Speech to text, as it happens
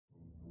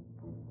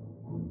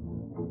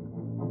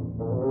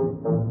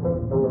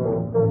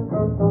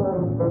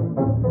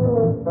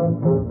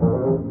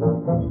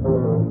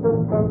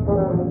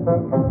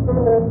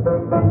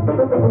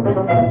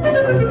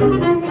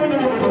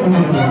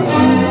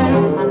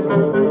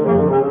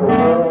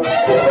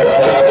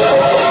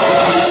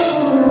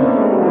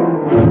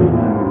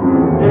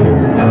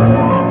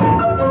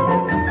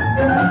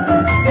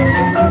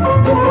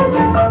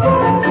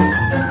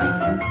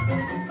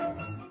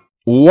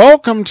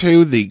Welcome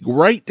to the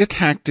Great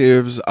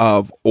Detectives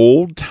of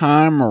Old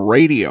Time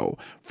Radio.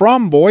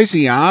 From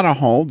Boise,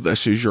 Idaho,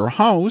 this is your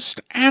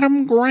host,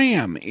 Adam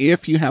Graham.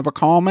 If you have a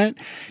comment,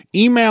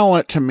 email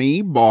it to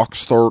me,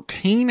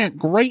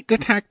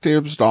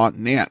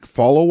 box13@greatdetectives.net.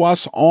 Follow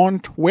us on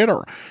Twitter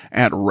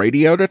at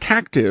Radio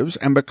Detectives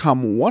and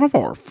become one of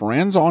our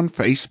friends on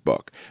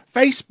Facebook,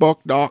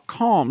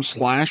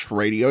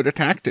 facebook.com/Radio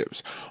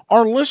Detectives.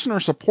 Our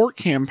listener support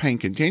campaign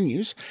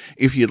continues.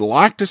 If you'd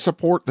like to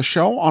support the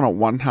show on a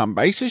one-time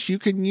basis, you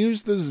can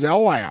use the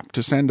Zelle app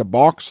to send to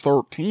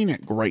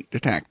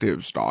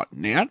box13@greatdetectives.net.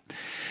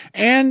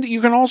 And you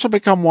can also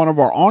become one of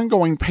our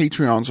ongoing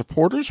Patreon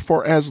supporters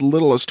for as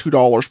little as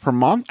 $2 per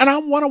month. And I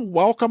want to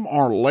welcome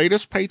our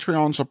latest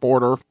Patreon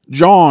supporter,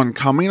 John,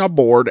 coming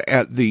aboard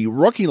at the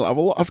rookie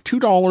level of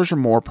 $2 or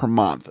more per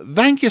month.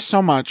 Thank you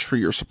so much for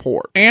your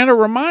support. And a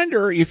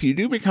reminder, if you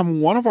do become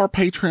one of our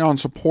Patreon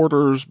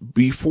supporters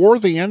before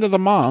the end of the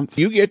month,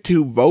 you get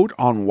to vote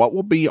on what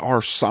will be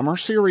our summer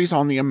series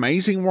on the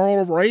Amazing World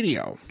of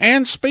Radio.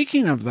 And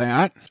speaking of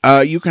that,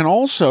 you can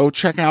also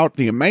check out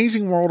the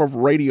Amazing World of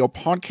Radio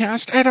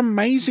podcast at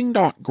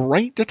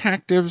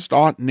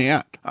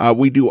amazing.greatdetectives.net.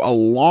 We do a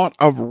lot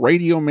of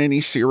radio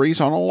mini-series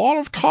on a lot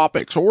of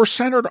topics or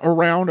centered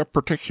around a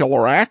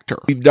particular actor.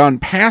 We've done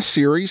past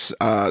series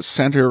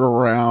centered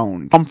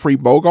around Humphrey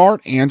Bogart,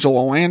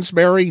 Angela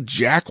Lansbury,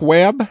 Jack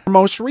Webb. Our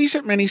most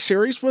recent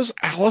mini-series was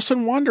Alice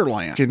in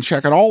Wonderland. You can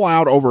check it all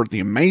out over at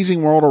the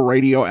Amazing World of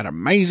Radio at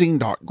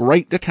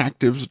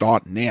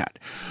amazing.greatdetectives.net.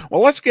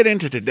 Well, let's get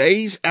into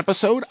today's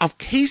episode of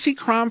Casey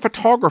Crime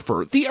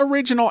Photographer. The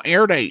original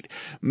air date,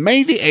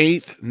 May the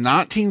 8th,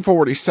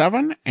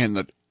 1947, and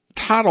the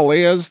title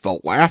is The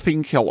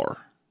Laughing Killer.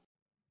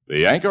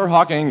 The Anchor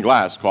Hocking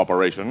Glass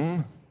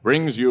Corporation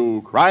brings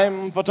you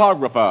Crime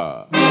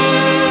Photographer.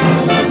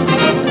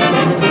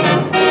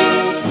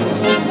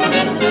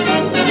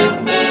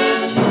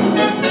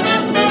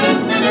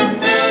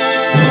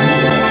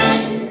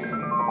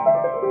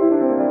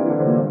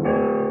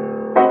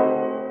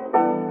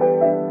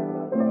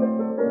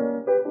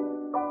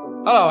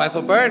 Hello,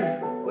 Ethelbert.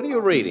 What are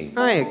you reading?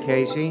 Hiya,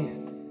 Casey.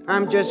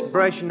 I'm just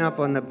brushing up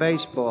on the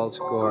baseball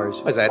scores.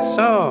 Was that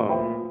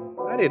so?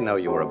 I didn't know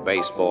you were a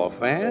baseball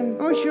fan.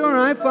 Oh, sure.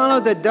 I follow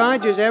the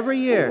Dodgers every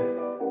year.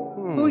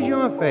 Who's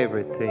your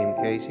favorite team,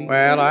 Casey?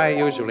 Well, I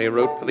usually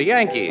root for the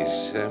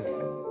Yankees.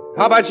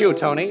 How about you,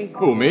 Tony?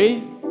 Who, me?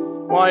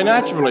 Why,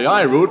 naturally,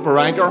 I root for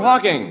Anchor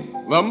Hocking,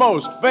 the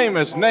most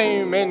famous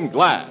name in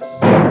glass.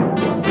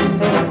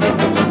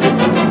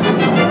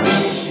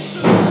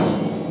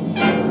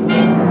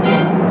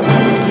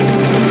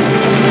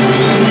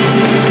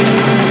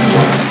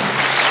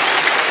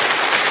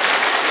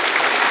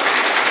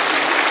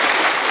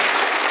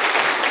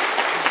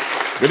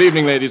 Good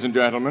evening, ladies and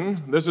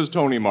gentlemen. This is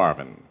Tony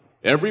Marvin.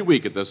 Every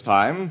week at this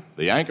time,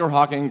 the Anchor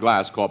Hocking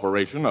Glass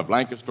Corporation of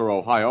Lancaster,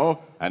 Ohio,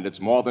 and its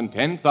more than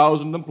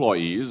 10,000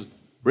 employees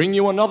bring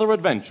you another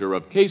adventure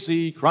of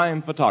Casey,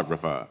 crime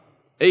photographer,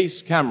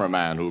 ace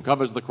cameraman who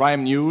covers the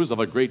crime news of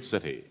a great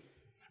city.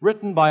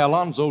 Written by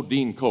Alonzo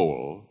Dean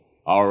Cole,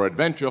 our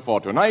adventure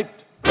for tonight,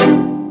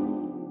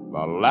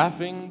 The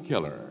Laughing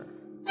Killer.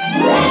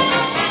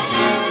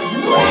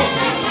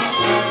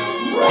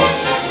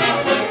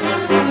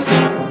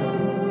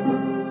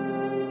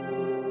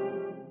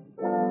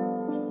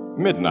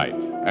 Midnight,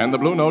 and the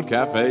Blue Note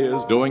Cafe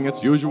is doing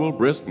its usual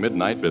brisk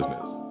midnight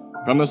business.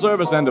 From the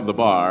service end of the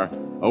bar,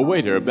 a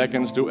waiter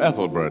beckons to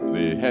Ethelbert,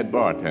 the head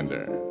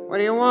bartender. What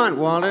do you want,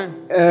 Walter?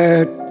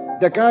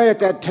 The guy at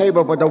that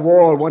table by the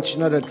wall wants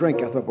another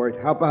drink,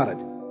 Ethelbert. How about it?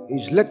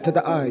 He's licked to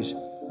the eyes.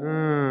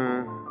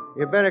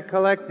 You better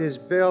collect his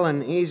bill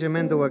and ease him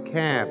into a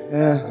cab.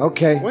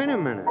 Okay. Wait a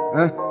minute.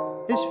 Huh?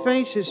 His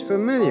face is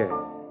familiar.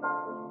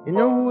 You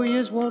know who he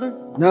is, Walter?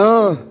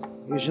 No,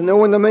 he's a new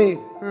one to me.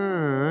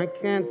 I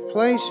can't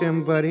place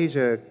him, but he's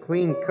a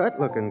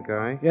clean-cut-looking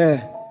guy.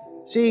 Yeah.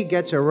 See, he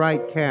gets a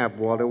right cab,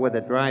 Walter, with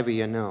a driver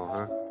you know,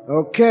 huh?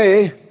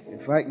 Okay,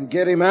 if I can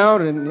get him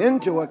out and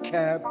into a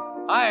cab.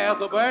 Hi,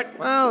 Ethelbert.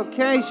 Well,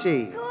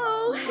 Casey.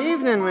 Hello.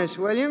 Evening, Miss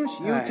Williams.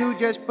 You Hi. two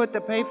just put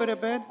the paper to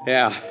bed?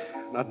 Yeah,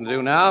 nothing to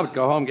do now but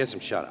go home and get some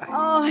shut-eye.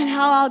 Oh, and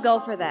how I'll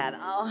go for that.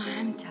 Oh,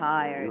 I'm You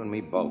tired. and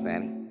me both,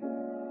 Annie.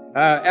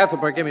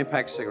 Ethelbert, give me a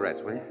pack of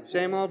cigarettes, will you?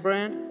 Same old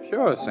brand?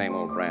 Sure, same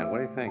old brand. What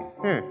do you think?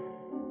 Here.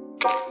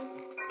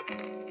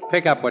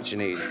 Pick up what you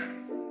need.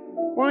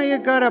 Why you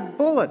got a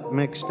bullet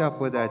mixed up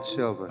with that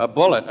silver? A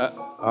bullet.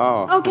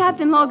 Oh. Oh,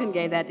 Captain Logan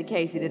gave that to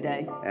Casey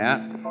today.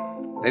 Yeah.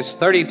 This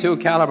 .32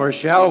 caliber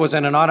shell was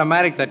in an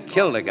automatic that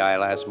killed a guy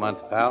last month,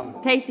 pal.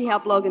 Casey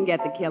helped Logan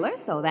get the killer,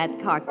 so that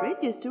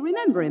cartridge is to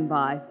remember him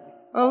by.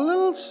 A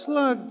little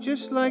slug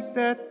just like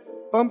that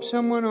bumped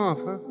someone off,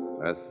 huh?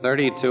 A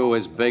 .32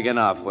 is big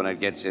enough when it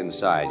gets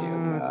inside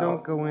you. pal.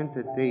 Don't go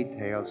into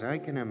details. I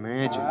can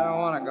imagine. I don't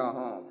want to go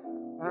home.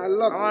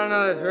 Look. I want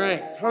another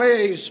drink.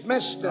 Please,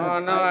 mister. Oh,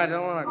 no, I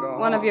don't want to go home.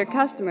 One of your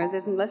customers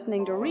isn't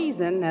listening to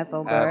reason,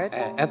 Ethelbert.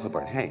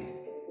 Ethelbert, hey.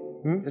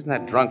 Isn't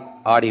that drunk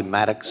Artie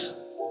Maddox?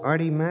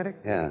 Artie Maddox?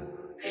 Yeah.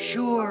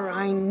 Sure,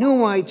 I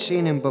knew I'd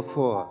seen him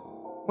before.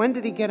 When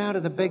did he get out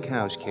of the big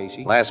house,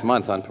 Casey? Last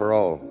month on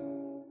parole.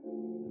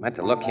 Meant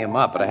to look him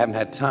up, but I haven't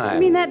had time. You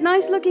mean that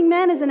nice-looking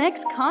man is an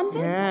ex-convict?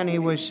 Yeah, and he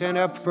was sent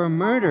up for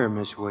murder,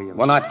 Miss Williams.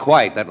 Well, not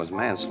quite. That was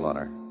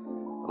manslaughter.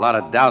 A lot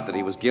of doubt that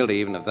he was guilty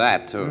even of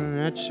that, too.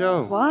 That's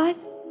so. What?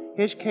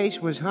 His case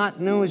was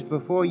hot news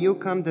before you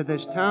come to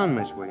this town,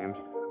 Miss Williams.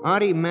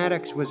 Artie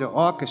Maddox was an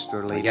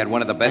orchestra leader. He had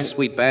one of the best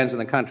sweet bands in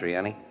the country,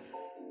 Annie.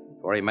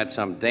 Before he met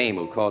some dame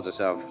who calls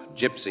herself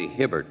Gypsy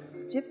Hibbert.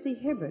 Gypsy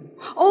Hibbert.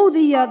 Oh,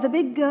 the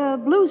big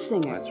blues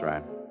singer. That's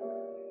right.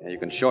 Yeah, you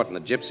can shorten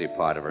the gypsy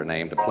part of her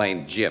name to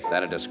plain Gyp.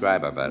 That'd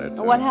describe her better,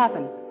 too. What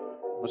happened?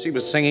 Well, she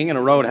was singing in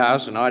a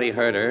roadhouse, and Artie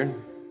heard her.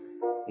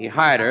 He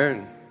hired her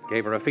and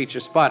gave her a feature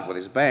spot with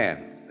his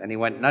band. Then he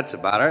went nuts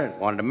about her and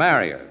wanted to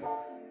marry her.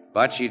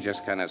 But she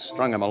just kind of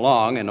strung him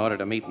along in order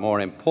to meet more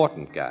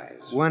important guys.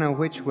 One of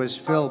which was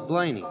Phil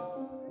Blaney.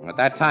 At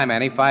that time,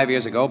 Annie, 5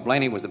 years ago,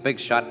 Blaney was the big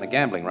shot in the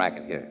gambling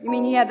racket here. You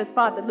mean he had the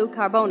spot that Lou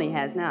Carboni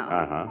has now?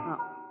 Uh-huh. Oh.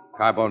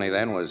 Carboni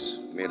then was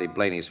merely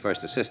Blaney's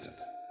first assistant.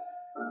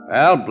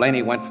 Well,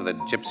 Blaney went for the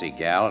gypsy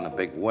gal in a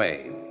big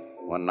way.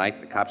 One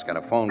night, the cops got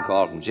a phone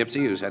call from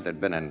Gypsy who said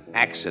there'd been an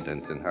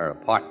accident in her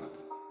apartment.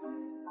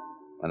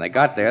 When they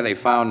got there, they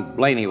found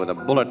Blaney with a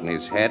bullet in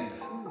his head,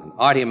 and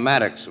Artie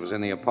Maddox was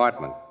in the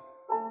apartment.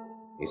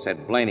 He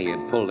said Blaney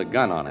had pulled a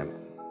gun on him,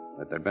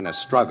 that there'd been a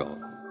struggle.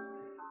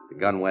 The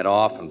gun went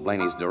off in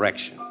Blaney's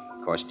direction.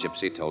 Of course,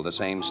 Gypsy told the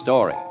same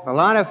story. A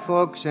lot of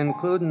folks,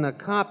 including the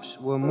cops,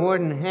 were more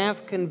than half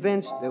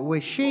convinced it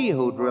was she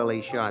who'd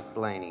really shot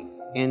Blaney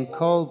in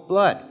cold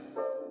blood.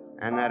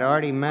 And that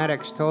Artie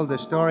Maddox told the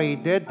story he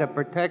did to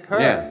protect her.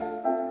 Yeah.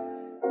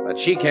 But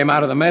she came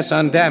out of the mess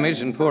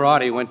undamaged, and poor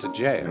Artie went to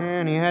jail.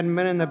 And he hadn't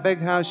been in the big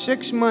house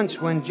 6 months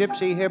when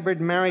Gypsy Hibbert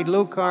married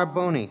Lou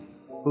Carboni,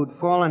 who'd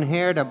fallen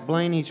heir to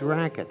Blaney's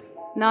racket.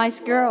 Nice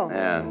girl.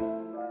 Yeah.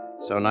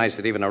 So nice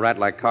that even a rat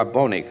like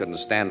Carboni couldn't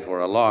stand for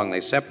her long.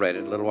 They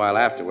separated a little while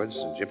afterwards.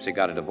 Gypsy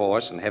got a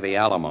divorce and heavy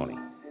alimony.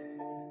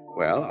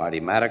 Well, Artie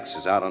Maddox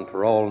is out on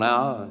parole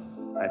now.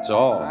 That's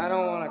all. I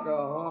don't want to go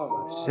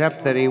home.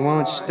 Except that he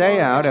won't stay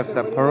out if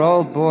the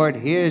parole board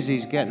hears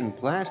he's getting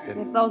plastered.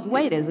 If those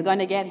waiters are going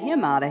to get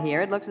him out of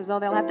here, it looks as though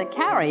they'll have to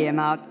carry him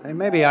out. Hey,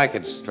 maybe I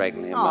could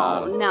straighten him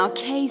out. Oh, now,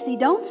 Casey,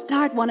 don't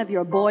start one of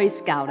your Boy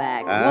Scout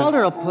acts.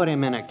 Walter will put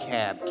him in a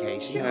cab,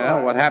 Casey.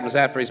 Well, what happens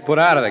after he's put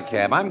out of the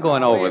cab? I'm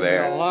going over Leave me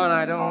there. alone.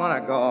 I don't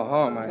want to go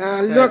home.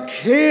 Look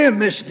here,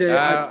 mister.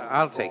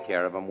 I'll take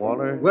care of him,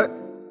 Walter. What?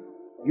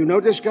 You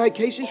know this guy,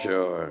 Casey?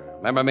 Sure.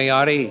 Remember me,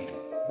 Artie?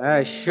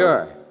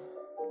 Sure.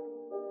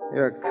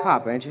 You're a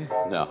cop, ain't you?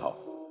 No.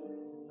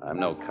 I'm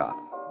no cop.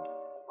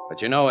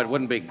 But you know, it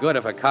wouldn't be good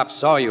if a cop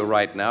saw you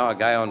right now. A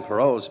guy on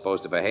parole is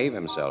supposed to behave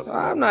himself.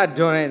 I'm not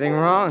doing anything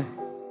wrong.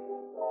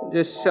 I'm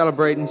just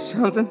celebrating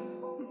something.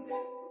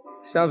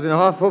 Something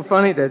awful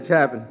funny that's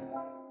happened.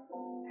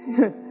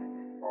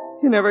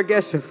 You never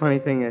guess the funny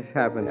thing that's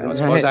happened. Now,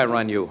 suppose I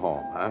run you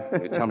home, huh?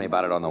 You tell me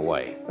about it on the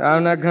way.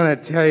 I'm not going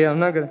to tell you. I'm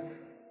not going to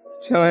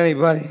tell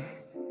anybody.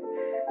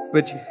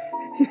 But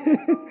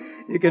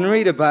you can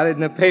read about it in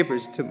the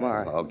papers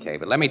tomorrow. Okay,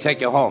 but let me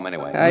take you home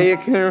anyway. You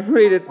can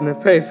read it in the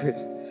papers.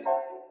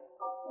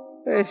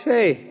 Hey,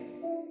 say,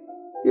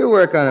 you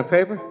work on a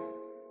paper.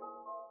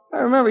 I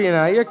remember you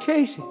now. You're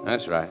Casey.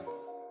 That's right.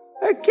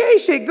 Hey,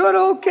 Casey, good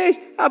old Casey.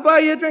 I'll buy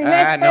you a drink.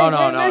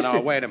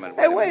 No. Wait a minute.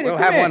 Hey, wait a minute. We'll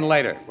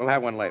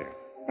have one later.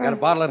 You got a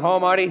bottle at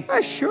home, Artie?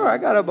 Sure, I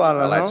got a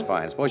bottle Well, at that's home.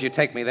 fine. Suppose you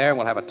take me there and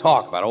we'll have a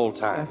talk about old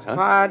times, huh?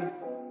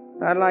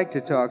 I'd like to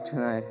talk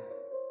tonight.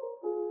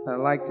 I'd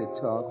like to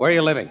talk. Where are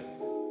you living?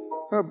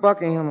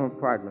 Buckingham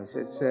Apartments.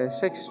 It's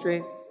 6th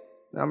Street,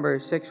 number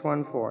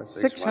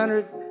 614.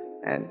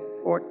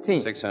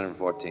 614.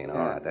 614. All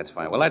right, that's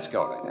fine. Well, let's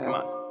go then. Come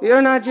on.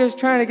 You're not just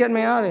trying to get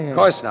me out of here. Of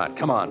course not.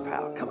 Come on,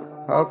 pal. Come on.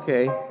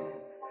 Okay.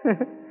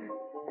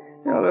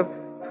 The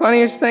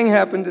funniest thing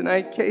happened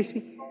tonight,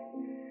 Casey.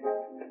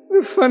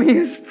 The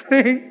funniest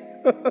thing.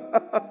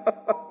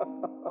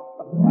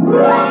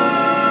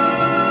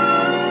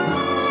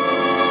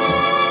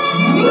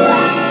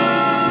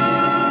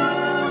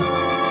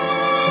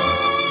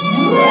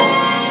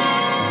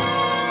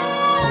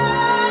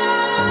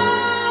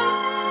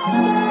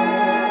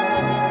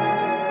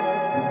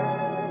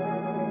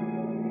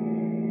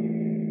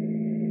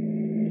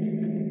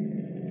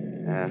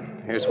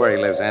 Here's where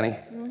he lives, Annie.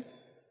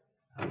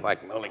 If I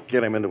can only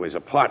get him into his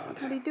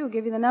apartment. What did he do?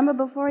 Give you the number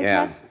before he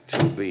Yeah,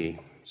 passed? 2B,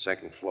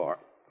 second floor.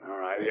 All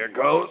right, here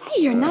goes.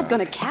 Hey, you're not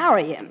going to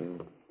carry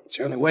him. It's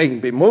the only way he can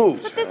be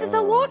moved. But this is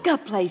a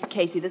walk-up place,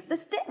 Casey. That's the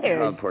Oh,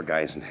 stairs. poor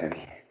guy isn't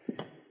heavy.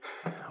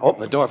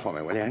 Open the door for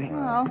me, will you, Annie?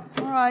 Oh,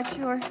 all right,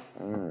 sure.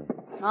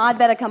 I'd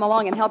better come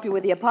along and help you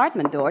with the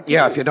apartment door, too.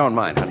 Yeah, if you don't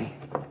mind, honey.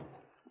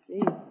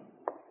 Gee,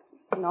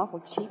 it's an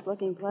awful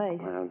cheap-looking place.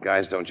 Well,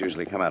 guys don't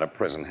usually come out of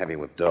prison heavy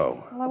with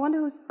dough. Well, I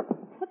wonder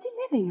what's he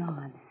living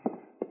on?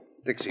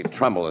 Dixie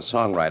Trumbull, the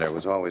songwriter,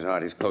 was always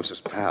Artie's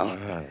closest pal.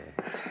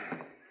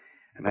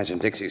 Imagine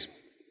Dixie's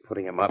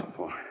putting him up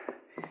for...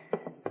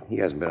 He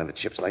hasn't been on the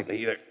chips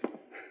lately either.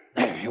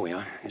 Here we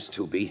are. Here's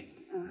 2B.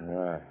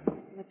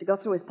 The to go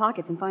through his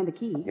pockets and find the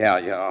key. Yeah,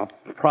 I'll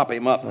prop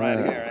him up right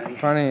here.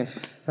 Funniest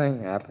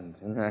thing happened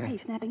tonight. Hey,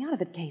 snapping out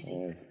of it,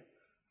 Casey.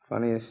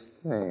 Funniest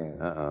thing.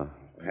 Uh-oh.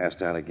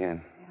 Passed out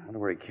again. I wonder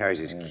where he carries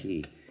his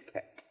key.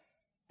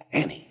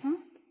 Annie. Huh?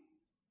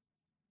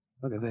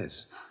 Look at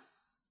this.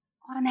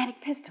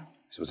 Automatic pistol.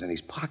 This was in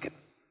his pocket.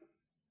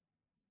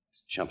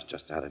 This chump's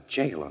just out of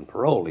jail on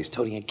parole. He's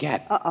toting a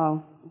gat.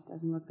 Uh-oh. This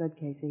doesn't look good,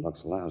 Casey.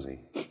 Looks lousy.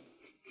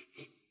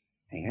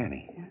 Hey,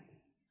 Annie.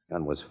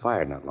 Gun was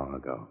fired not long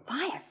ago.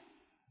 Fire?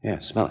 Yeah,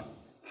 smell it.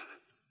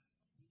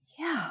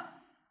 Yeah.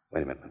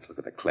 Wait a minute. Let's look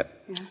at the clip.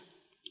 Yeah.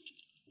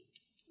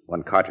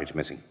 One cartridge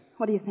missing.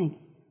 What do you think?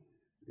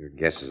 Your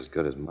guess is as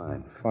good as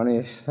mine.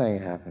 Funniest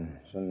thing happened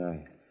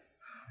tonight.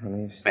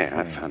 Funniest There,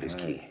 I thing. found his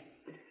key.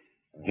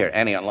 Here,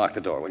 Annie, unlock the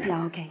door, will you?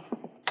 Yeah, okay.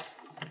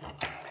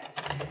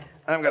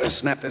 I'm going to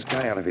snap this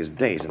guy out of his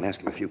daze and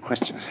ask him a few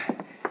questions.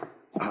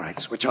 All right,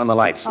 switch on the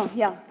lights. Oh,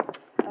 yeah.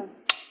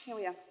 Here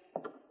we are.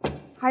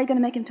 How are you going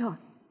to make him talk?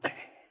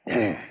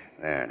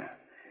 There now.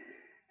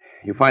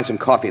 You find some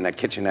coffee in that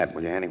kitchenette,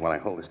 will you, Annie, while I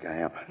hold this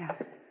guy up? Yeah.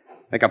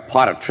 Make a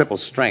pot of triple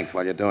strength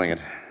while you're doing it.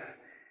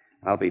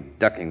 I'll be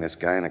ducking this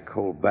guy in a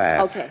cold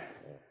bath. Okay.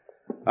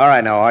 All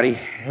right, now, Artie.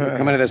 You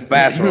come into this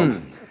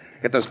bathroom.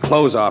 Get those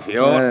clothes off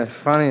you.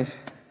 Funniest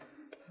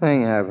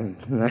thing happened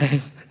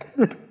tonight.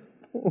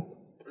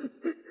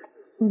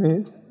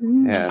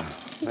 Yeah.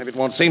 Maybe it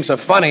won't seem so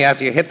funny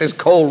after you hit this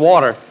cold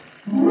water.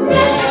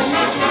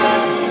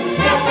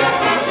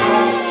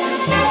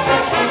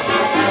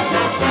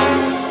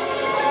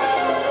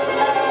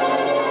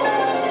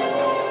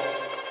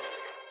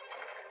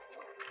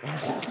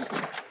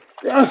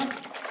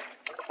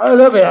 I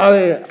love it out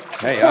here.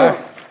 There you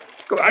are.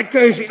 Come on,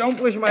 Casey, don't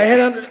push my head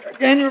under.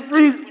 Can you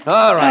breathe?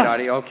 All right,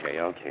 Artie. Okay.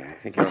 I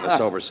think you're on the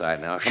sober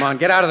side now. Come on,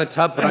 get out of the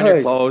tub, put on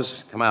your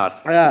clothes. Come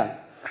out. Yeah.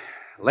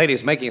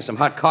 Lady's making you some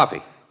hot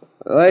coffee.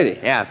 Lady.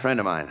 Yeah, a friend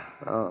of mine.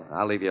 Oh,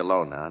 I'll leave you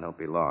alone now. Don't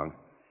be long.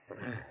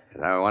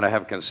 'Cause I want to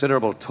have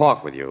considerable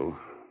talk with you.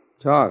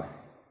 Talk.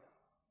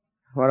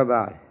 What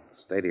about?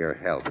 Stay to your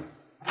health.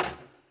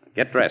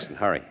 Get dressed and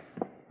hurry.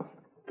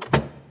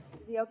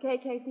 Is he okay,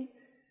 Casey?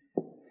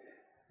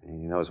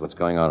 He knows what's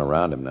going on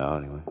around him now,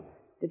 anyway.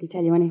 Did he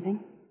tell you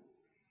anything?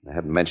 I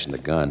haven't mentioned the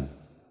gun.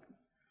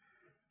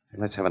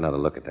 Let's have another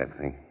look at that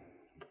thing.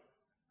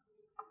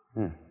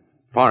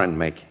 Foreign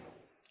make.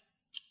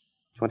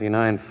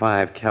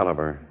 29.5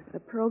 caliber. It's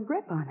got a pearl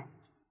grip on it.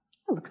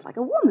 It looks like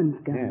a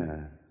woman's gun.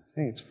 Yeah.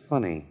 Hey, it's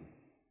funny.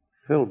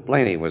 Phil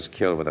Blaney was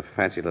killed with a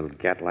fancy little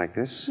gat like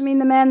this. You mean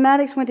the man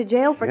Maddox went to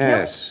jail for killing?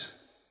 Yes.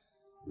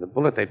 The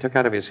bullet they took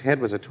out of his head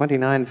was a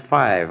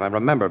 29.5. I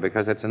remember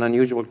because it's an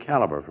unusual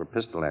caliber for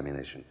pistol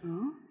ammunition.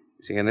 Oh?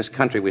 See, in this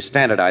country, we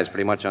standardize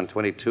pretty much on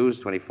 22s,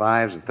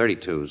 25s, and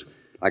 32s.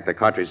 Like the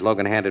cartridge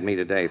Logan handed me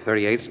today,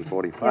 38s and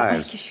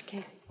 45s. Yeah,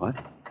 Casey. What?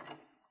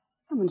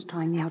 Someone's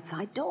trying the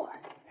outside door.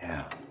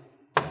 Yeah.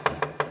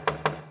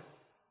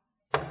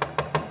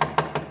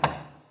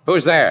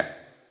 Who's there?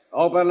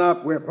 Open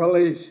up. We're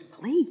police.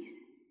 Police?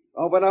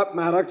 Open up,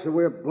 Maddox, or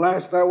we'll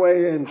blast our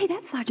way in. Hey,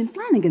 that's Sergeant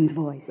Flanagan's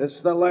voice. It's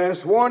the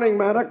last warning,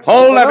 Maddox.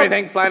 Hold Open up.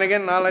 everything,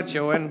 Flanagan. I'll let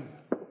you in.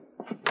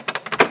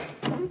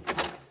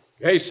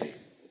 Casey,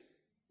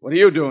 what are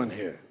you doing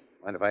here?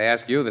 Mind if I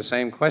ask you the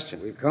same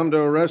question? We've come to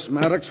arrest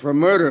Maddox for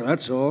murder,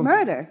 that's all.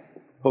 Murder?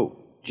 Who?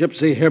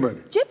 Gypsy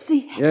Hibbard.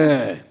 Gypsy?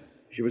 Yeah.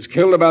 She was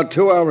killed about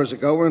 2 hours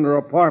ago in her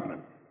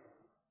apartment.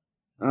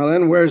 Now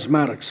then, where's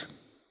Maddox?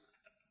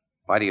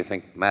 Why do you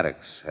think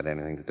Maddox had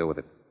anything to do with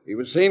it? He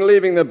was seen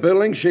leaving the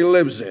building she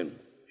lives in.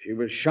 She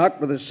was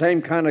shot with the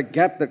same kind of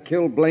gat that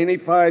killed Blaney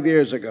 5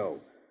 years ago.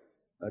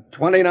 A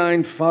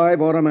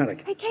 29.5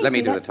 automatic. Hey, Casey, Let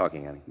me do the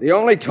talking, Annie. The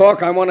only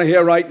talk I want to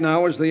hear right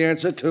now is the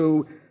answer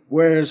to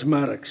where's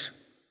Maddox?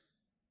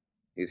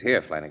 He's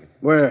here, Flanagan.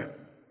 Where?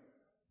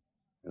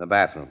 In the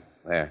bathroom.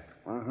 There.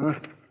 Uh-huh.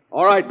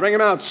 All right, bring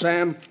him out,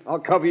 Sam. I'll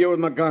cover you with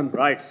my gun.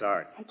 Right,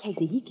 Sarge. Hey,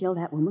 Casey, he killed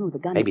that woman with a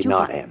gun. Maybe that you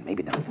not, got. Ann.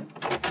 Maybe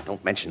not.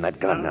 Don't mention that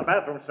gun Not in the now.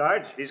 bathroom,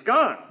 Sarge. He's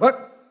gone.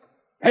 What?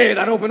 Hey,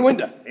 that open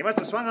window. He must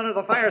have swung under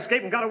the fire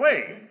escape and got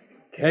away.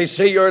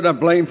 Casey, you're to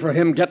blame for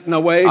him getting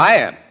away. I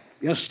am.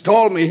 You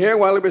stalled me here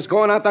while he was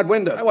going out that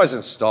window. I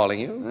wasn't stalling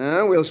you.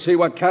 We'll see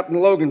what Captain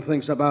Logan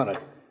thinks about it.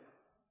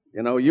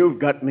 You know, you've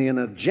got me in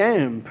a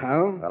jam,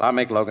 pal. Well, I'll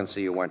make Logan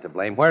see you weren't to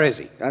blame. Where is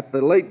he? At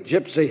the late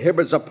Gypsy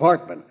Hibbard's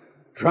apartment,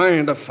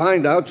 trying to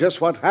find out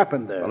just what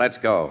happened there. Well, let's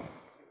go.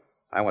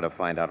 I want to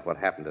find out what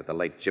happened at the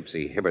late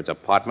Gypsy Hibbard's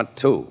apartment,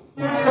 too.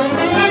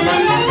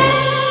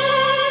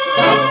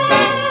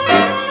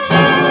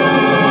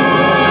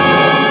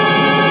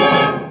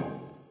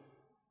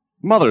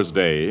 Mother's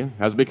Day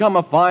has become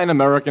a fine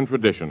American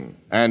tradition,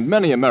 and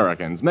many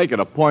Americans make it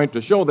a point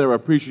to show their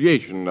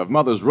appreciation of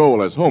Mother's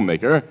role as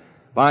homemaker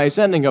by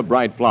sending her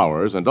bright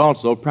flowers and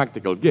also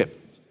practical gifts,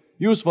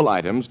 useful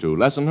items to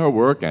lessen her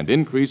work and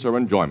increase her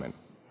enjoyment.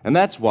 And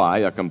that's why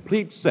a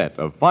complete set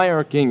of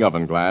Fire King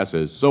oven glass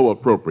is so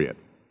appropriate.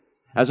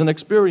 As an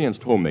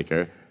experienced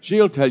homemaker,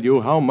 she'll tell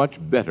you how much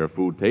better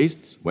food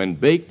tastes when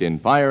baked in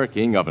Fire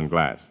King oven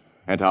glass,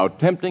 and how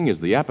tempting is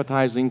the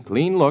appetizing,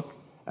 clean look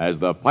as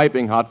the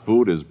piping hot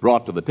food is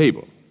brought to the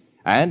table.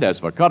 And as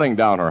for cutting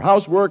down her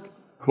housework,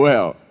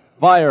 well,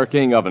 Fire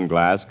King Oven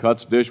Glass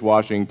cuts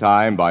dishwashing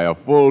time by a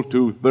full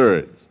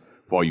 2/3,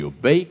 for you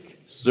bake,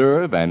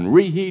 serve, and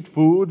reheat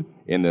food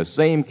in the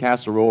same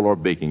casserole or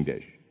baking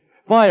dish.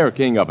 Fire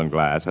King Oven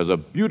Glass has a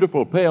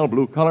beautiful pale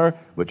blue color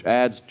which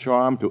adds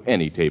charm to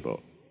any table.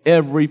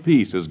 Every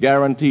piece is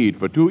guaranteed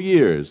for 2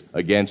 years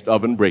against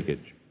oven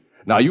breakage.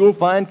 Now, you'll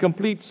find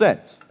complete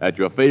sets at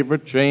your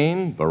favorite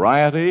chain,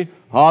 variety,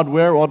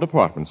 hardware, or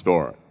department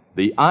store.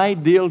 The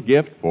ideal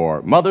gift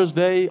for Mother's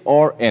Day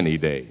or any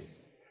day.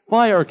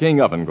 Fire King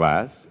Oven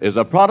Glass is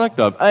a product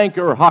of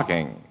Anchor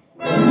Hocking,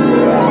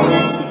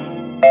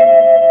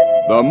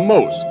 the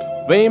most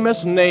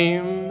famous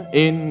name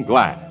in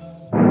glass.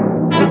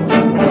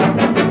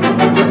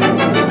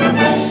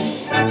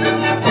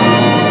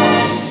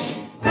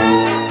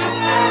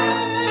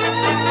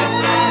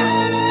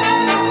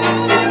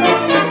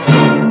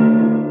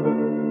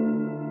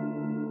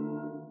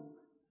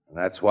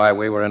 That's why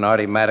we were in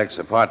Artie Maddox's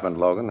apartment,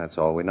 Logan. That's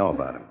all we know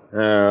about him.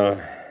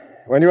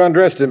 When you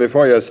undressed him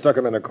before you stuck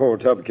him in a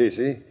cold tub,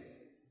 Casey,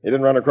 he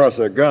didn't run across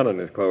a gun in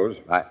his clothes.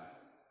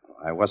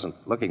 I wasn't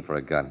looking for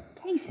a gun.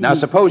 Casey. Now,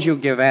 suppose you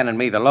give Ann and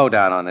me the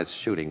lowdown on this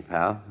shooting,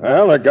 pal.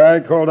 Well, a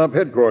guy called up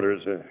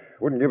headquarters.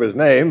 Wouldn't give his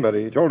name, but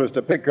he told us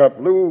to pick up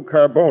Lou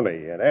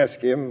Carboni and ask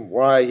him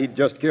why he'd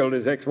just killed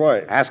his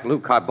ex-wife. Ask Lou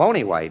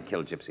Carboni why he'd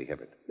killed Gypsy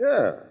Hibbert.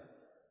 Yeah.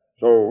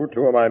 So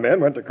 2 of my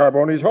men went to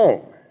Carboni's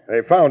home.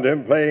 They found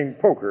him playing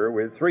poker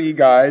with 3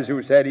 guys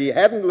who said he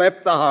hadn't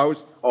left the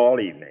house all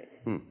evening.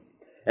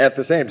 At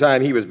the same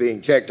time he was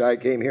being checked, I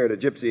came here to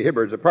Gypsy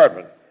Hibbert's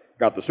apartment.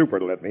 Got the super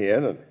to let me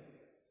in and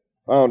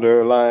found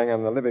her lying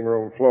on the living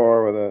room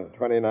floor with a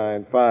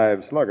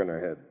 .29.5 slug in her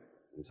head.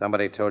 And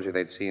somebody told you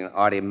they'd seen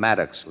Artie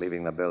Maddox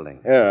leaving the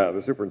building. Yeah,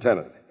 the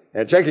superintendent.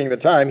 And checking the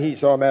time he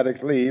saw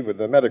Maddox leave with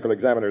the medical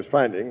examiner's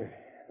finding,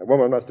 the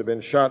woman must have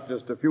been shot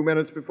just a few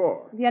minutes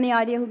before. Have you any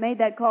idea who made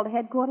that call to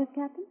headquarters,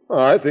 Captain? Oh,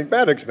 I think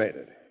Maddox made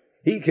it.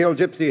 He killed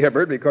Gypsy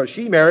Hibbert because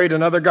she married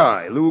another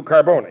guy, Lou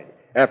Carboni,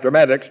 after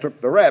Maddox took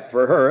the rap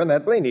for her in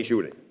that Blaney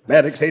shooting.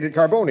 Maddox hated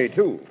Carboni,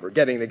 too, for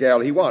getting the gal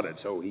he wanted,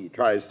 so he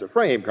tries to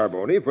frame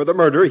Carboni for the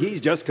murder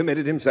he's just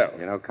committed himself.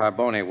 You know,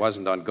 Carboni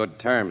wasn't on good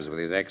terms with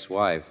his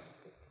ex-wife.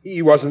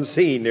 He wasn't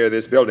seen near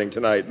this building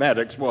tonight.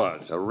 Maddox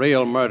was. A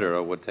real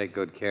murderer would take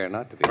good care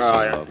not to be seen,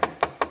 yeah. Logan.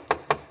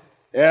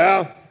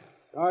 Yeah?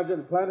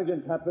 Sergeant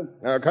Flanagan, Captain.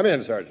 Come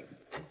in, Sergeant.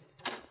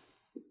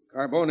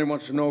 Carboni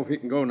wants to know if he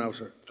can go now,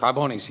 sir.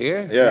 Carboni's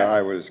here? Yeah,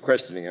 I was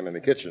questioning him in the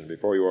kitchen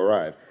before you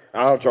arrived.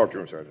 I'll talk to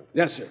him, Sergeant.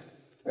 Yes, sir.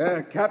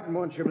 Captain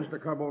wants you, Mr.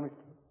 Carboni.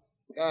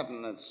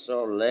 Captain, it's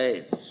so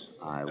late.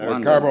 I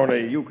wonder...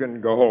 Carboni, you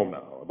can go home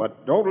now,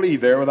 but don't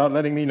leave there without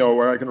letting me know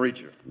where I can reach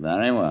you.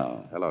 Very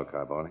well. Hello,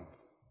 Carboni.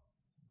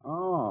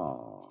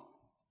 Oh.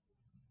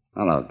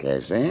 Hello,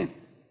 Casey.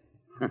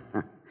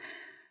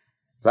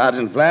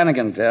 Sergeant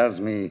Flanagan tells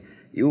me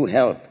you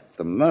helped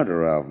the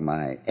murderer of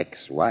my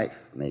ex-wife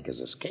make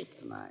his escape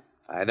tonight.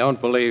 I don't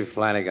believe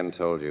Flanagan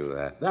told you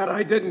that. That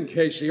I didn't,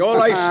 Casey.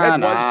 All I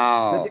said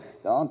was... No,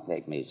 don't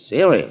take me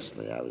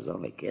seriously. I was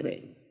only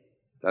kidding.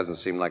 Doesn't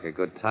seem like a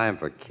good time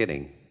for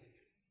kidding.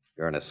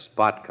 You're in a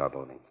spot,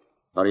 Carboni.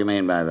 What do you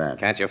mean by that?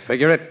 Can't you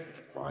figure it?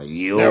 Why,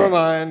 you... Never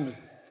mind.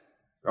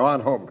 Go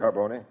on home,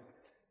 Carboni.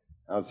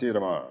 I'll see you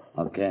tomorrow.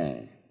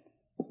 Okay.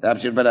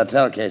 Perhaps you'd better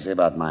tell Casey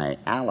about my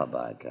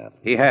alibi, Captain.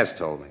 He has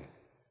told me.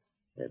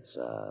 It's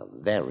a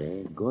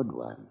very good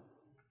one.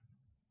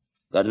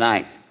 Good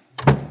night.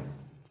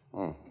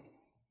 Oh.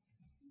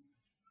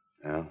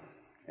 Well,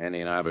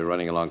 Andy and I will be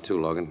running along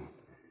too, Logan.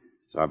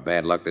 It's our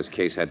bad luck this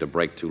case had to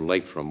break too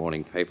late for a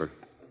morning paper.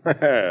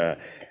 That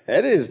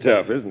is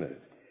tough, isn't it?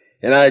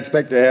 And I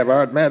expect to have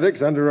Art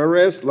Maddox under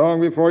arrest long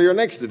before your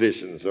next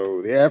edition,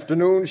 so the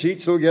afternoon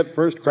sheets will get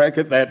first crack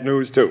at that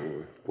news,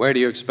 too. Where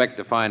do you expect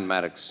to find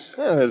Maddox?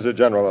 Well, there's a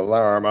general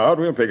alarm out.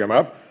 We'll pick him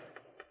up.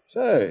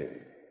 Say,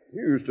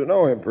 you used to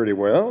know him pretty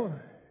well.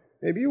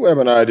 Maybe you have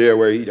an idea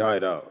where he'd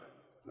hide out.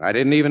 I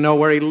didn't even know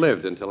where he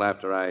lived until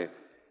after I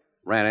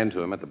ran into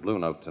him at the Blue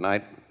Note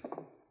tonight.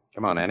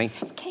 Come on, Annie.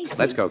 Casey.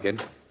 Let's go,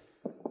 kid.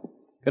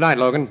 Good night,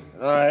 Logan.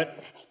 All right.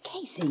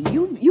 Casey,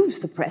 you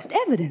suppressed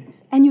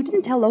evidence. And you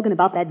didn't tell Logan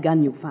about that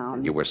gun you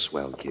found. You were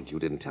swell, kid. You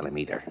didn't tell him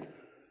either.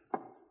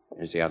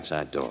 Here's the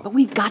outside door. But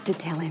we've got to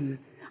tell him.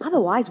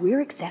 Otherwise,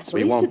 we're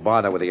accessories We won't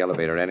bother with the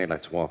elevator, Annie.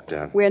 Let's walk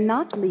down. We're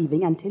not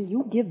leaving until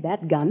you give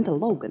that gun to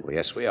Logan. Well,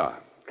 yes, we are.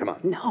 Come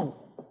on. No.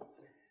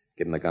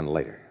 Give him the gun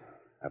later,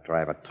 after I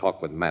have a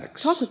talk with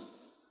Maddox. Talk with...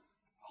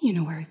 You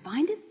know where he'd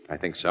find it? I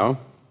think so.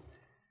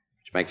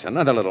 Which makes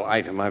another little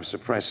item I've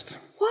suppressed.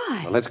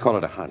 Why? Well, let's call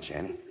it a hunch,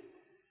 Annie.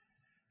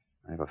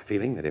 I have a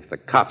feeling that if the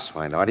cops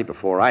find Artie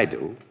before I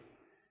do,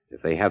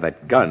 if they have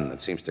that gun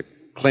that seems to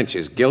clinch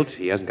his guilt,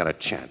 he hasn't got a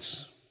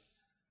chance.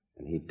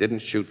 And he didn't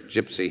shoot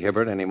Gypsy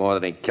Hibbert any more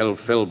than he killed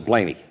Phil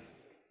Blaney.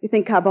 You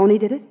think Carboni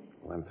did it?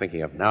 All I'm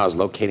thinking of now is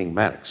locating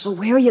Maddox. Well,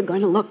 where are you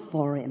going to look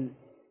for him?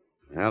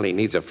 Well, he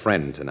needs a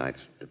friend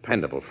tonight, a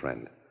dependable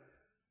friend.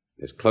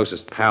 His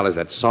closest pal is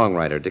that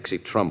songwriter, Dixie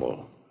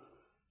Trumbull.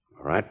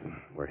 All right,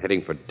 we're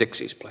heading for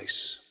Dixie's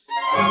place.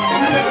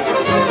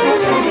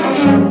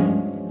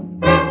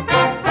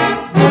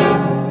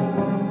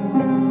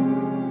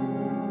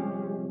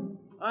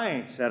 I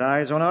ain't set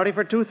eyes on Artie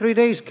for 2-3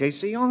 days,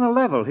 Casey. On the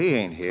level, he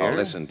ain't here. Oh,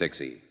 listen,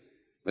 Dixie.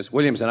 Miss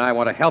Williams and I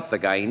want to help the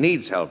guy. He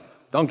needs help.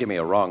 Don't give me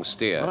a wrong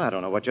steer. Well, I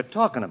don't know what you're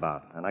talking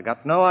about, and I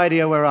got no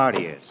idea where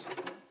Artie is.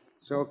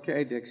 It's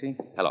okay, Dixie.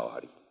 Hello,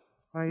 Artie.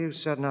 Why, you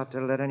said not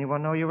to let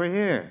anyone know you were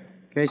here.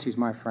 Casey's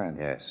my friend.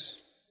 Yes.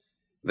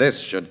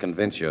 This should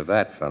convince you of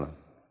that, fellow.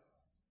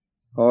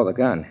 Oh, the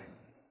gun.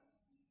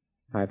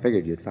 I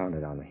figured you'd found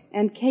it on me.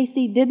 And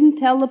Casey didn't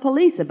tell the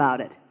police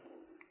about it.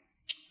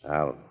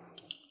 I'll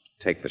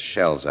take the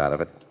shells out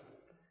of it.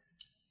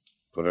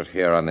 Put it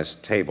here on this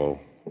table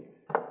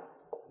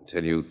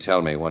until you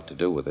tell me what to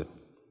do with it.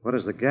 What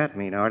does the gat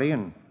mean, Artie,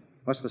 and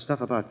what's the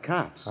stuff about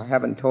cops? I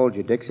haven't told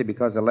you, Dixie,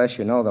 because the less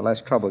you know, the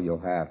less trouble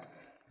you'll have.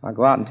 I'll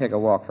go out and take a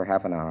walk for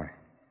half an hour.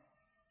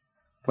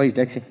 Please,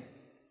 Dixie.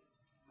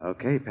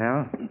 Okay,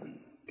 pal.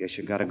 Guess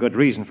you've got a good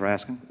reason for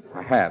asking.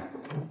 I have.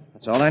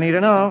 That's all I need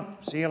to know.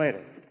 See you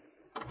later.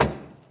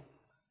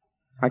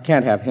 I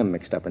can't have him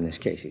mixed up in this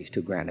case. He's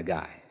too grand a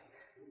guy.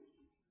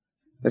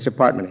 This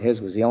apartment of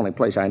his was the only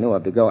place I knew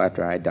of to go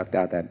after I ducked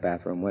out that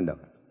bathroom window.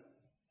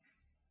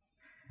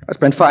 I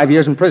spent 5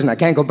 years in prison. I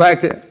can't go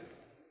back there.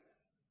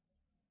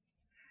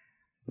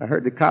 I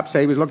heard the cop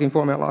say he was looking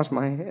for me. I lost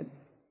my head.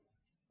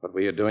 What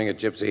were you doing at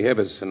Gypsy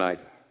Hibbers tonight?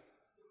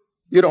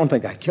 You don't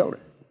think I killed her?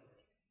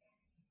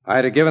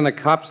 I'd have given the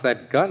cops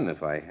that gun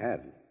if I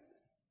had.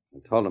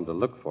 And told them to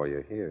look for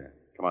you here.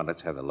 Come on,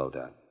 let's have the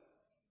lowdown.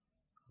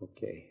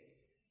 Okay.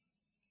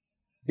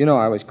 You know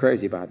I was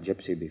crazy about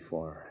Gypsy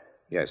before.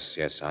 Yes,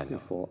 I know.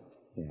 Before?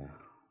 Yeah.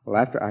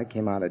 Well, after I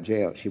came out of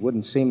jail, she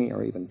wouldn't see me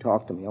or even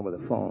talk to me over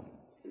the phone.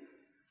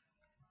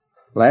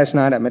 Last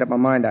night, I made up my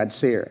mind I'd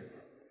see her.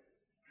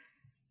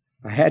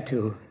 I had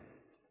to.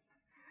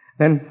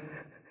 Then,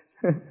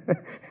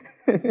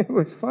 it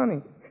was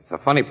funny. It's the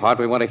funny part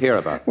we want to hear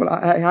about. Well,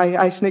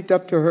 I sneaked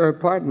up to her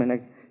apartment. A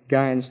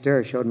guy in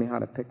stir showed me how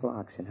to pick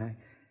locks, and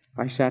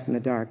I sat in the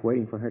dark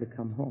waiting for her to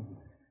come home.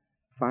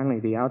 Finally,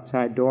 the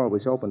outside door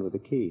was opened with a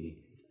key.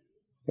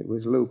 It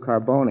was Lou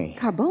Carboni.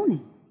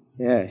 Carboni?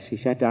 Yes, he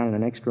sat down in the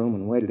next room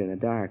and waited in the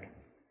dark.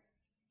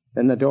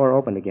 Then the door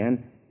opened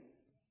again.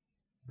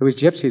 It was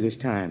Gypsy this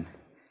time.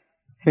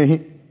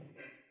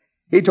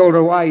 He told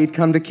her why he'd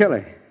come to kill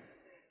her.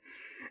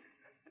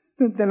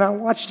 Then I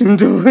watched him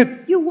do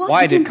it. You watched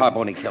Why him? did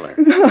Carboni kill her?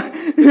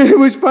 It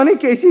was funny,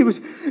 Casey.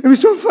 It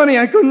was so funny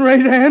I couldn't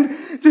raise a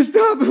hand to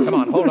stop him. Come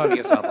on, hold on to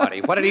yourself,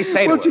 Artie. What did he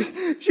say to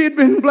her? She had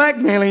been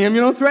blackmailing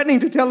him, threatening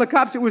to tell the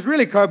cops it was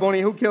really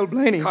Carboni who killed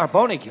Blaney.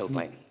 Carboni killed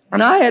Blaney.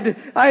 And I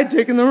had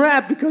taken the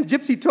rap because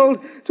Gypsy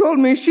told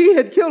me she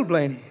had killed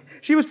Blaney.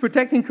 She was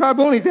protecting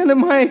Carboni then at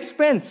my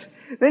expense.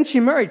 Then she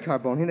married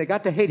Carboni and they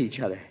got to hate each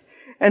other.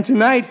 And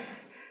tonight,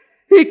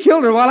 he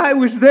killed her while I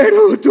was there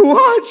to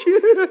watch.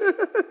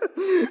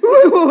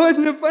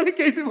 Wasn't it funny,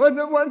 Casey? Wasn't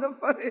it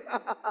funny?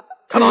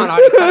 Come on,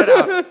 Artie, cut it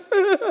out.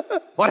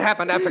 What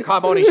happened after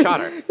Carboni shot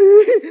her?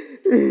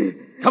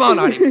 Come on,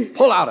 Artie,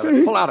 pull out of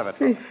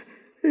it.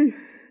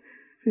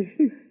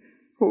 He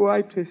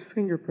wiped his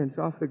fingerprints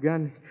off the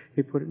gun.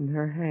 He put it in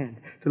her hand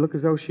to look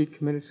as though she'd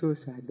committed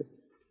suicide. But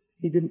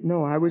he didn't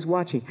know I was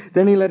watching.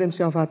 Then he let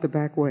himself out the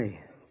back way.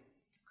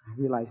 I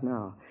realize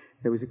now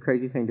it was a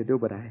crazy thing to do,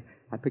 but I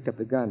picked up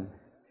the gun.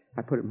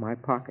 I put it in my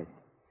pocket.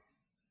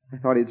 I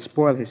thought he'd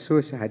spoil his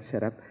suicide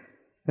setup.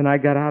 Then I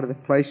got out of the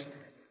place.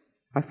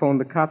 I phoned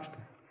the cops to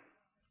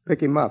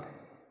pick him up.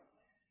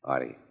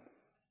 Artie,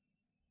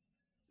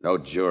 no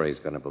jury's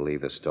going to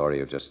believe the story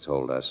you've just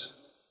told us.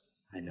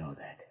 I know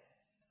that.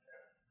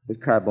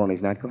 But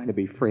Carboni's not going to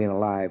be free and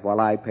alive while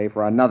I pay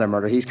for another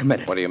murder he's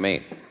committed. What do you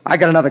mean? I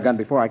got another gun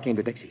before I came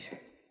to Dixie's.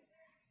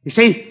 You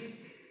see,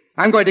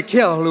 I'm going to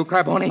kill Lou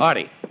Carboni.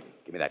 Artie,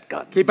 give me that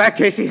gun. Keep back,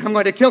 Casey. I'm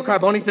going to kill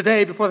Carboni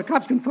today before the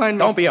cops can find me.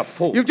 Don't be a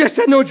fool. You've just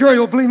said no jury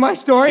will believe my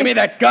story. Give me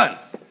that gun.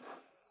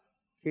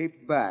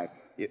 Keep back.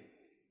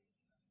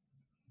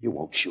 You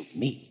won't shoot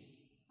me.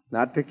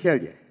 Not to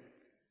kill you.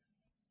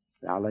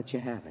 I'll let you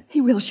have it.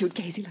 He will shoot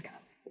Casey. Look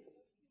out.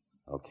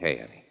 Okay,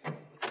 Annie.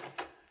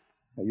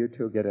 Now, you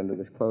two get into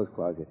this clothes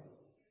closet.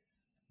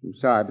 I'm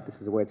sorry, but this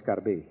is the way it's got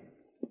to be.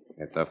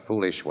 It's a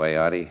foolish way,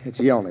 Artie. It's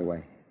the only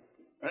way.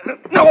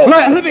 No!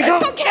 Let me go!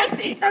 Oh,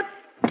 Casey!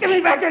 Give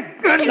me back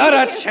that gun!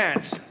 Not a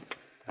chance.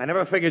 I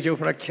never figured you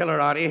for a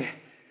killer, Artie.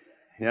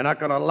 You're not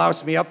going to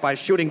louse me up by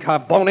shooting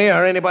Carboni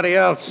or anybody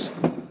else.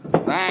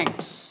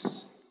 Thanks,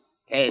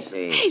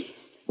 Casey. Hey!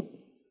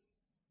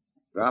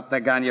 Drop the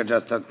gun you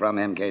just took from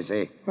him,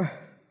 Casey.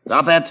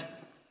 Drop it.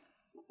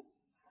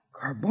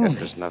 Carboni. Guess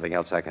there's nothing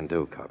else I can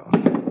do,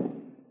 Carboni.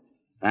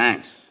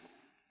 Thanks.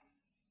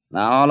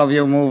 Now all of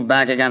you move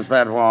back against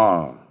that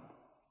wall.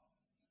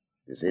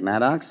 You see,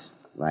 Maddox?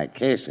 Like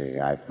Casey,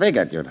 I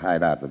figured you'd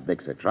hide out with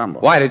Dixie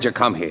Trumbull. Why did you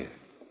come here?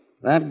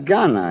 That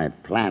gun I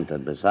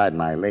planted beside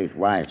my late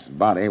wife's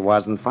body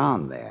wasn't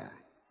found there.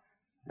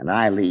 And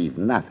I leave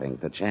nothing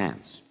to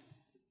chance.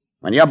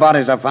 When your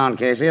bodies are found,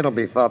 Casey, it'll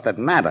be thought that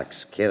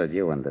Maddox killed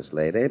you and this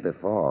lady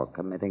before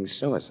committing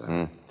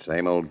suicide.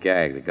 Same old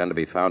gag. The gun to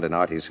be found in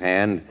Artie's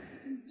hand.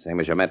 Same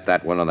as you met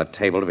that one on the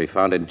table to be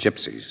found in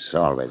Gypsy's. It's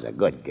always a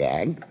good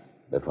gag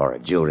before a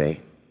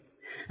jury.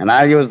 And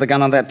I'll use the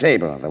gun on that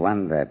table, the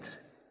one that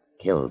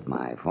killed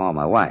my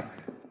former wife.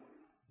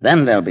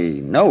 Then there'll be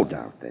no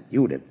doubt that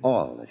you did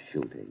all the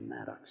shooting,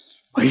 Maddox.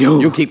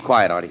 You keep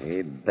quiet, Artie.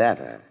 He'd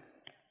better.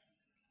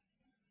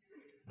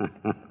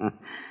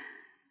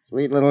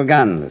 Sweet little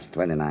gun, this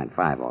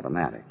 29.5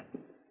 automatic.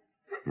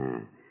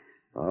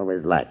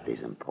 Always liked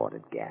these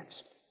imported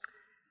gats.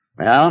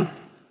 Well,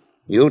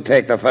 you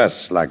take the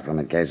first slug from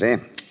it, Casey.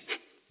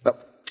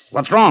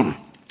 What's wrong?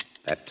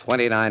 That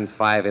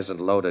 29.5 isn't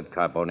loaded,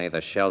 Carbone.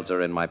 The shells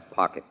are in my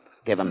pocket.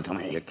 Give them to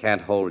me. You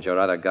can't hold your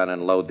other gun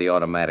and load the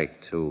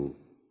automatic, too.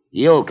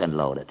 You can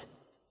load it.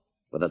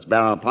 With its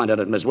barrel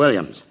pointed at Miss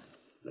Williams.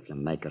 If you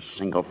make a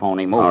single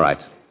phony move. All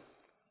right.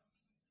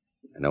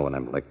 I know when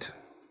I'm licked.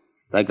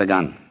 Take the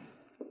gun.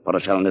 Put a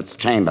shell in its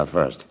chamber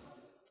first.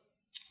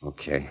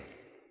 Okay.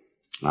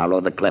 Now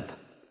load the clip.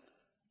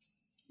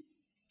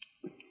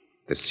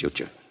 This suits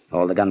you.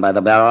 Hold the gun by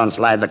the barrel and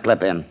slide the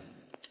clip in.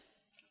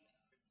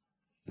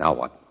 Now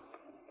what?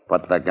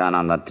 Put the gun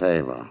on the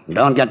table.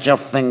 Don't get your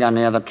finger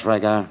near the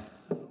trigger.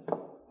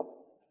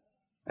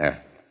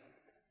 There.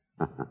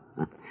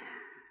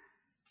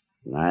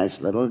 Nice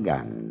little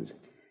guns.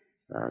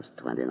 Those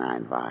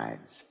 29.5s.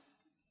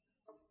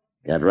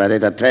 Get ready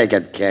to take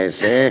it,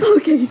 Casey.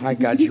 Okay. I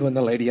got you and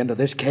the lady into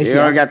this, Casey.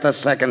 You'll get the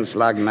second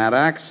slug,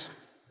 Maddox.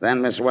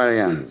 Then Miss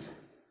Williams.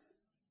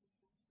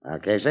 Now,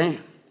 Casey.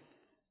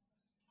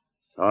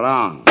 So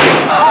long.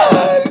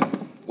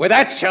 With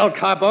that shell,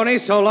 Carbone,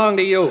 so long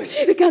to you.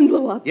 Gee, the gun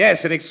blew up.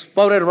 Yes, it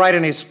exploded right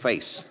in his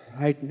face.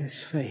 Right in his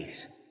face.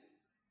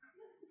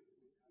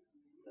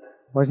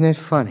 Wasn't it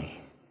funny?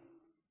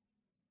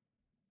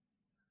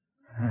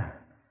 Huh.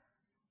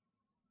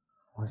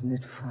 Wasn't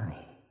it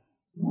funny?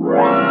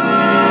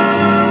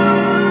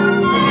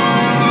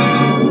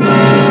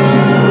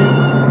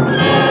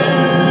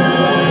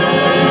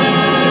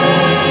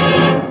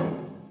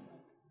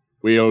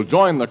 We'll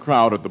join the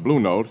crowd at the Blue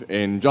Note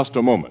in just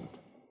a moment.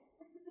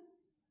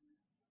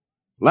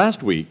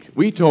 Last week,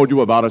 we told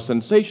you about a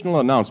sensational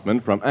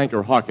announcement from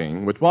Anchor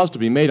Hawking, which was to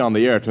be made on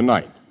the air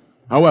tonight.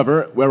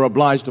 However, we're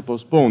obliged to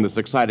postpone this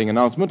exciting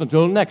announcement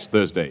until next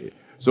Thursday,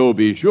 so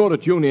be sure to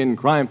tune in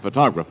Crime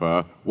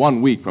Photographer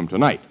 1 week from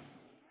tonight.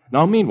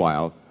 Now,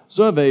 meanwhile,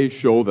 surveys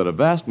show that a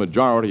vast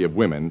majority of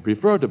women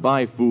prefer to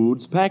buy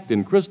foods packed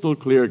in crystal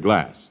clear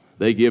glass.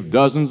 They give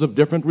dozens of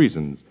different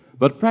reasons,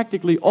 but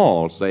practically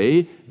all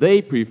say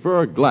they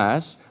prefer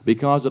glass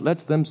because it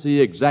lets them see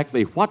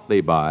exactly what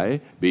they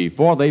buy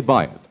before they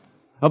buy it.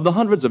 Of the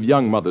hundreds of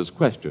young mothers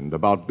questioned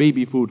about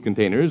baby food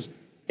containers,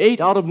 8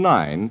 out of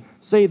 9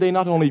 say they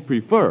not only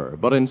prefer,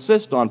 but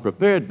insist on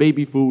prepared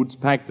baby foods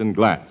packed in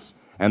glass.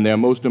 And their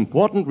most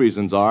important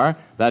reasons are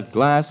that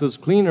glass is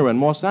cleaner and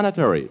more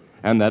sanitary,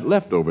 and that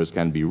leftovers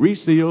can be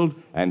resealed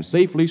and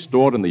safely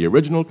stored in the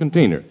original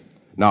container.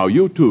 Now,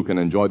 you too can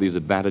enjoy these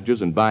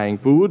advantages in buying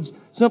foods.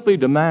 Simply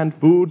demand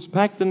foods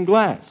packed in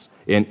glass,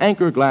 in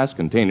Anchor glass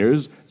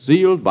containers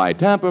sealed by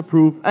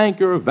tamper-proof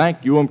Anchor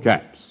vacuum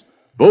caps.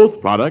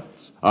 Both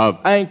products of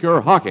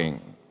Anchor Hawking.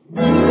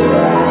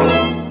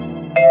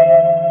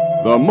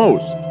 The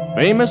most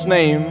famous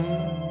name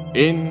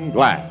in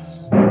glass.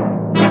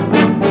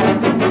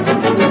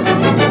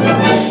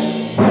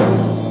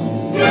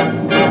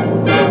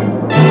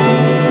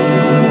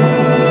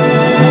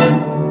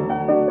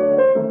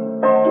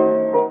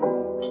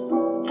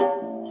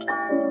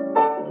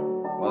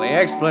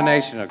 The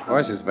explanation, of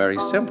course, is very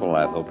simple,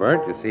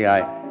 Ethelbert. You see,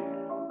 I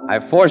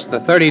forced the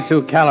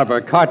 .32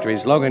 caliber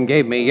cartridge Logan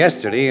gave me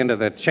yesterday into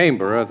the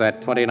chamber of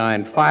that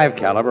 29.5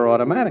 caliber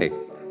automatic.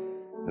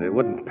 And it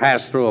wouldn't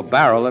pass through a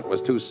barrel that was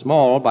too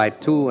small by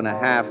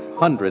 2.5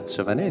 hundredths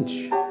of an inch.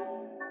 You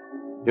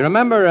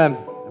remember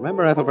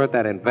Ethelbert,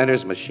 that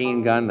inventor's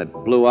machine gun that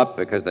blew up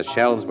because the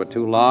shells were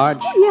too large?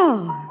 Oh,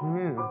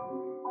 Yeah.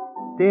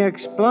 The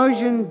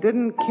explosion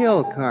didn't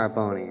kill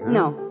Carbone, huh?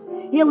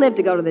 No. He'll live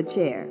to go to the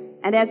chair.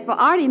 And as for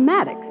Artie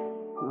Maddox,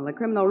 well, the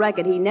criminal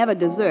record he never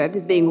deserved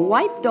is being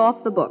wiped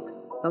off the books.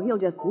 So he'll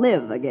just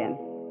live again.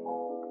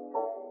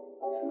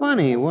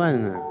 Funny,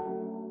 wasn't it?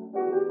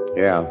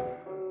 Yeah.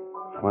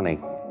 Funny.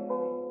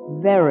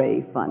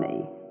 Very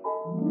funny.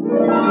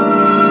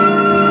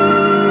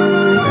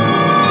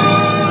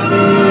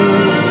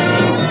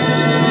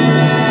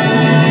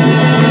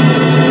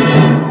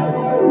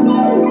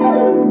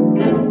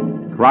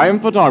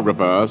 Crime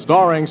Photographer,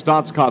 starring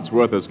Stotts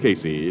Cotsworth as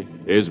Casey,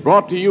 is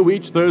brought to you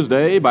each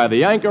Thursday by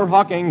the Anchor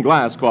Hawking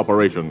Glass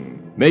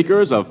Corporation,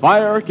 makers of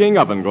Fire King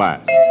Oven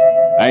Glass,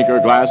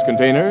 Anchor Glass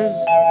Containers,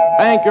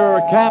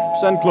 Anchor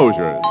Caps and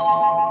Closures.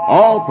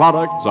 All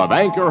products of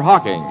Anchor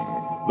Hawking,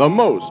 the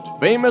most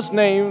famous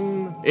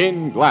name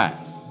in glass.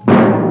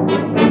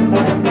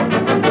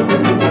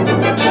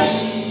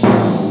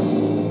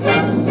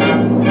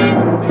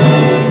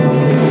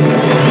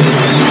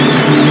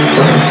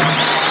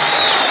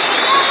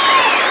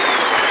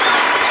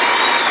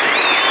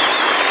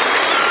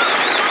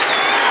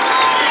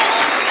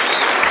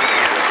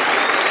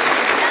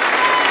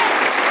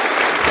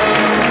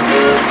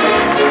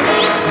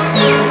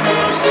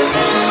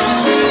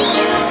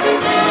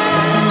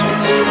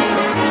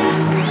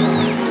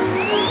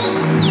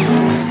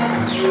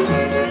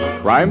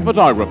 Crime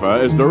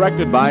Photographer is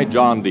directed by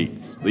John Dietz.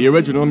 The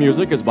original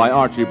music is by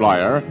Archie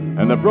Blyer,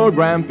 and the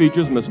program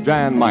features Miss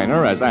Jan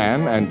Miner as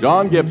Anne and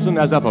John Gibson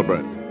as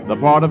Ethelbert. The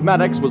part of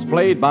Maddox was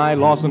played by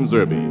Lawson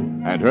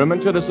Zerby, and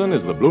Herman Chittison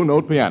is the Blue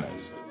Note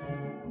pianist.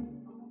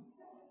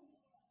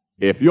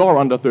 If you're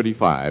under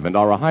 35 and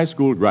are a high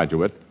school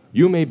graduate,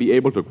 you may be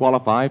able to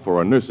qualify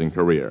for a nursing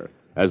career.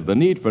 As the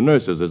need for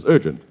nurses is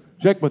urgent,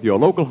 check with your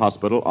local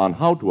hospital on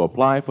how to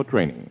apply for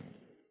training.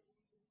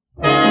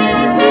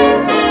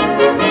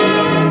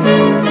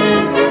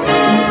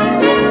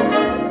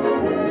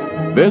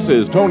 This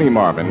is Tony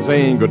Marvin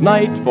saying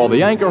goodnight for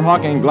the Anchor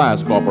Hocking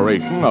Glass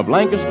Corporation of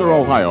Lancaster,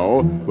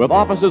 Ohio, with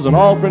offices in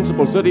all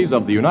principal cities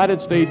of the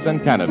United States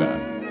and Canada.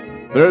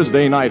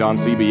 Thursday night on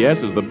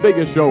CBS is the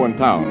biggest show in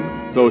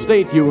town, so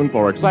stay tuned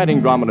for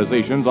exciting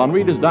dramatizations on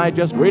Reader's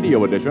Digest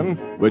Radio Edition,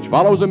 which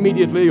follows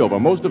immediately over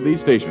most of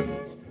these stations.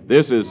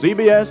 This is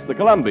CBS, the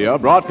Columbia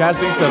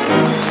Broadcasting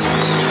System.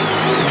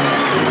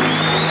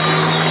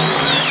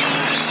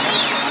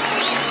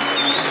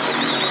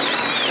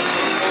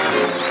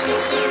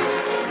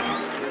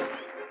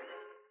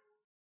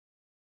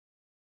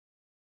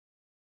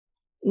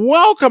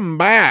 Welcome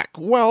back.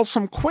 Well,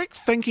 some quick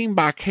thinking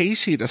by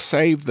Casey to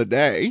save the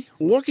day.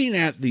 Looking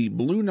at the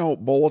Blue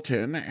Note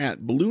Bulletin at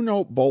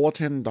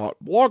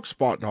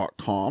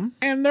bluenotebulletin.blogspot.com,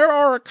 and there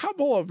are a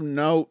couple of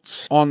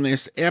notes on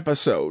this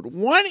episode.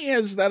 One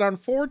is that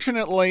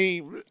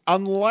unfortunately,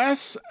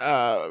 unless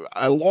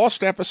a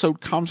lost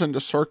episode comes into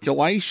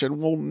circulation,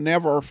 we'll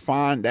never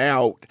find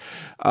out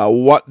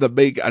what the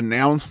big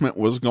announcement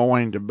was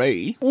going to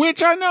be,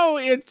 which I know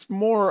it's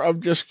more of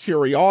just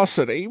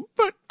curiosity,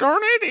 but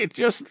darn it, it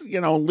just,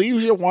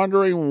 leaves you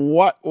wondering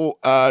what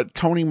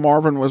Tony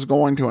Marvin was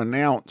going to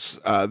announce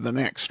the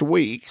next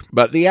week.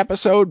 But the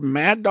episode,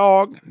 Mad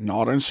Dog,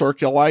 not in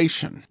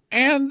circulation.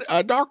 And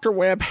Dr.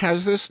 Webb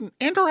has this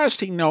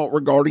interesting note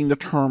regarding the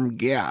term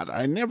gat.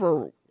 I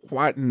never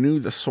quite knew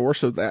the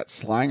source of that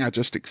slang. I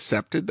just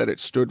accepted that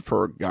it stood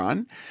for a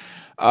gun.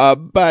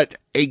 But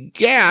a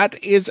gat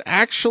is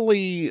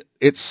actually,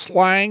 it's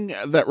slang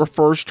that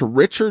refers to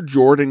Richard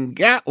Jordan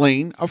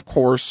Gatling, of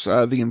course,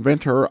 the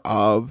inventor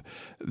of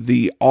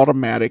the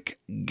automatic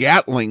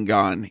Gatling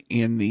gun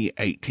in the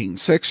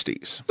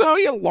 1860s. So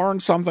you learn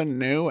something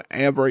new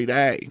every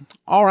day.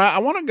 All right, I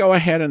want to go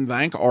ahead and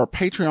thank our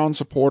Patreon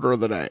supporter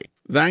of the day.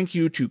 Thank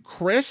you to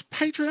Chris,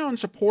 Patreon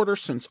supporter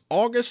since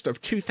August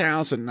of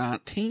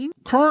 2019,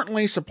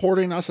 currently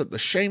supporting us at the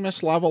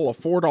Seamus level of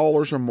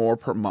 $4 or more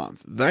per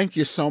month. Thank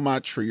you so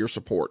much for your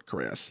support,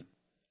 Chris.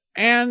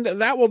 And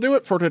that will do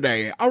it for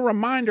today. A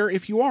reminder,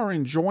 if you are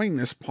enjoying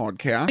this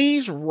podcast,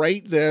 please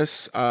rate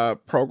this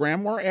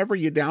program wherever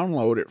you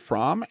download it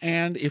from.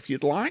 And if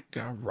you'd like,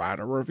 write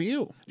a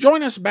review.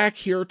 Join us back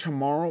here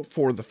tomorrow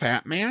for The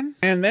Fat Man.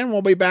 And then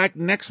we'll be back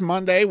next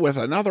Monday with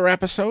another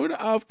episode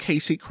of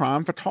Casey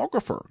Crime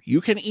Photographer. You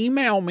can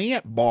email me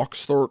at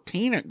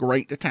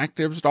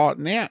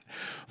box13@greatdetectives.net.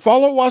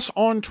 Follow us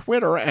on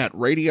Twitter at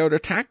Radio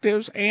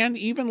Detectives, and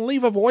even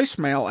leave a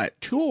voicemail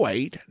at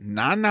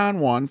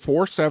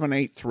 208-991-4783.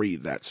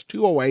 That's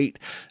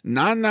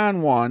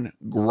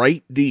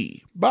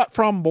 208-991-GREAT-D. But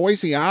from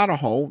Boise,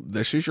 Idaho,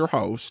 this is your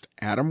host,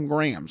 Adam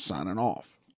Graham, signing off.